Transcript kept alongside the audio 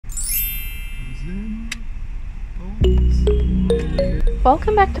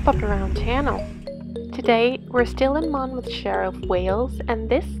Welcome back to Pop Around channel. Today we're still in Monmouthshire of Wales and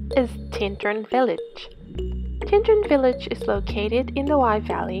this is Tintern Village. Tintern Village is located in the Wye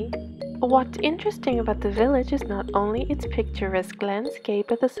Valley. What's interesting about the village is not only its picturesque landscape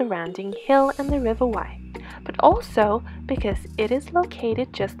of the surrounding hill and the River Wye, but also because it is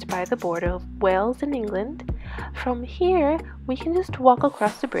located just by the border of Wales and England. From here, we can just walk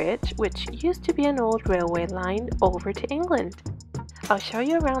across the bridge, which used to be an old railway line over to England. I'll show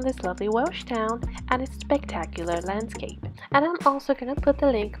you around this lovely Welsh town and its spectacular landscape. And I'm also going to put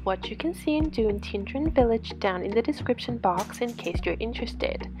the link of what you can see and do in Tintern Village down in the description box in case you're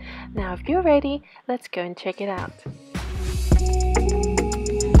interested. Now if you're ready, let's go and check it out.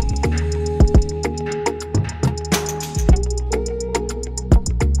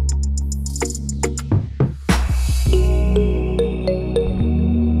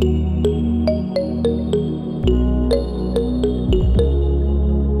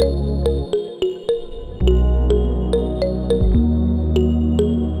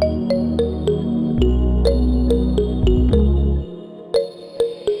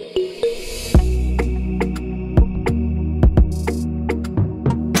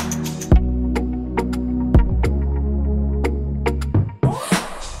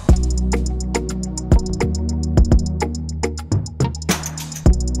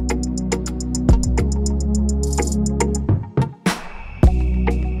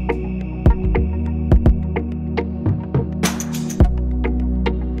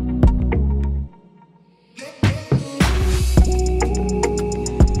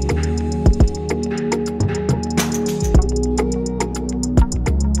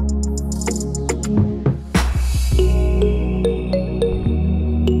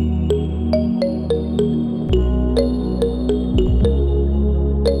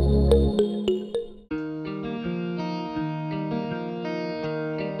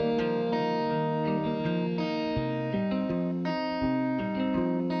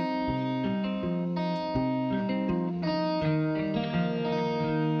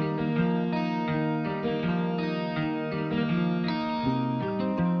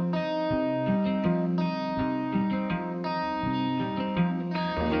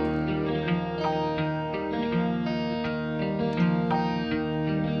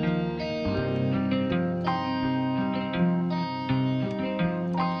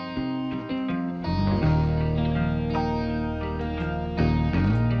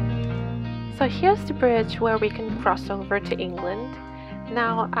 So here's the bridge where we can cross over to England.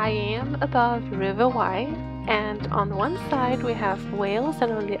 Now I am above River Wye and on one side we have Wales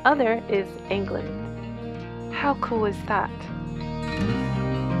and on the other is England. How cool is that?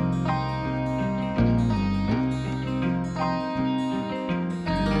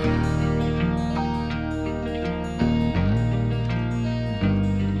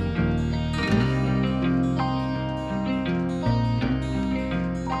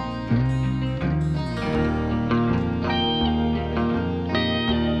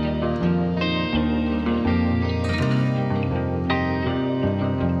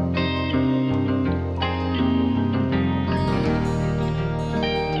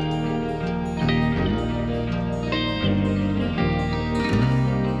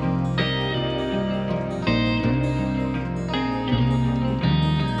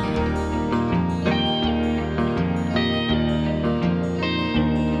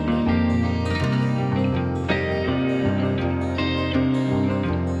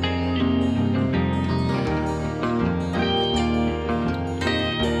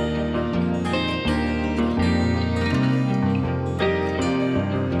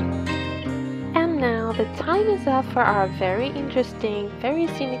 The time is up for our very interesting, very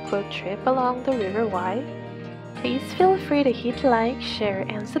scenic road trip along the River Wye. Please feel free to hit like, share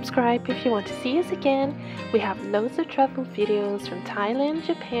and subscribe if you want to see us again. We have loads of travel videos from Thailand,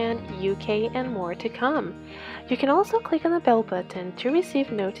 Japan, UK and more to come. You can also click on the bell button to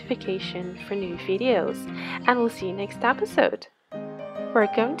receive notification for new videos. And we'll see you next episode.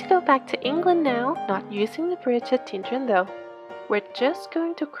 We're going to go back to England now, not using the bridge at Tintern though. We're just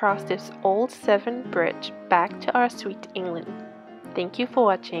going to cross this old Severn Bridge back to our sweet England. Thank you for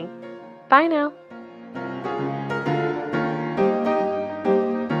watching. Bye now!